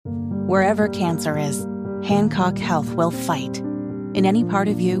Wherever cancer is, Hancock Health will fight. In any part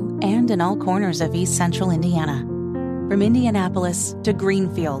of you and in all corners of East Central Indiana. From Indianapolis to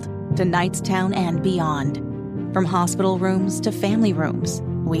Greenfield to Knightstown and beyond. From hospital rooms to family rooms,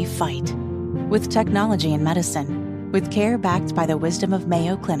 we fight. With technology and medicine, with care backed by the wisdom of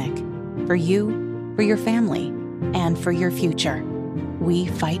Mayo Clinic. For you, for your family, and for your future. We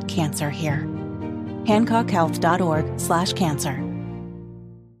fight cancer here. HancockHealth.org/cancer.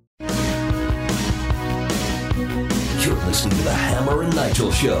 You're listening to the Hammer and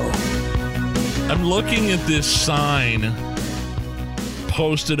Nigel Show. I'm looking at this sign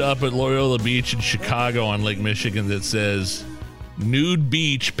posted up at Loyola Beach in Chicago on Lake Michigan that says, Nude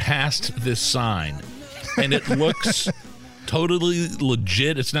Beach past this sign. And it looks totally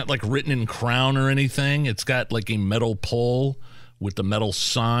legit. It's not like written in crown or anything. It's got like a metal pole with the metal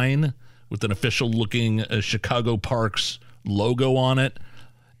sign with an official looking Chicago Parks logo on it.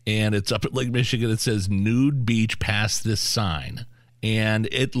 And it's up at Lake Michigan. It says Nude Beach past this sign. And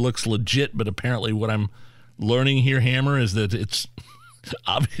it looks legit, but apparently what I'm learning here, Hammer, is that it's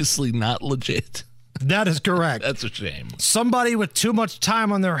obviously not legit. That is correct. That's a shame. Somebody with too much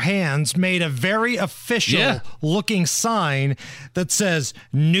time on their hands made a very official looking sign that says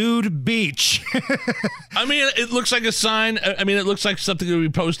Nude Beach. I mean, it looks like a sign. I mean, it looks like something that we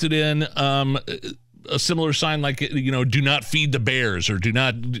posted in a similar sign like, do not feed the bears or do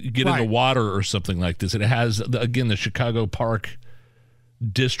not get in the water or something like this. It has, again, the Chicago Park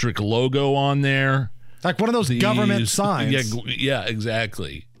District logo on there. Like one of those government signs. Yeah,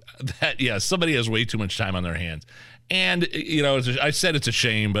 exactly. Somebody has way too much time on their hands. And, I said it's a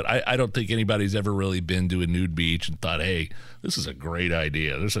shame, but I don't think anybody's ever really been to a nude beach and thought, hey, this is a great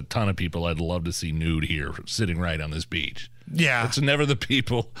idea. There's a ton of people I'd love to see nude here sitting right on this beach. Yeah. It's never the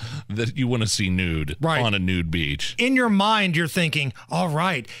people that you want to see nude on a nude beach. In your mind, you're thinking, all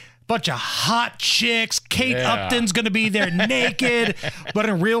right, bunch of hot chicks. Kate Upton's going to be there naked. But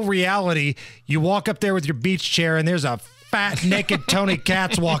in real reality, you walk up there with your beach chair and there's a fat, naked Tony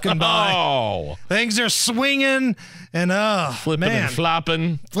Katz walking by. Oh. Things are swinging and, flipping and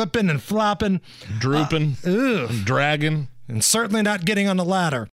flopping. Flipping and flopping. Drooping. And dragging. And certainly not getting on the ladder.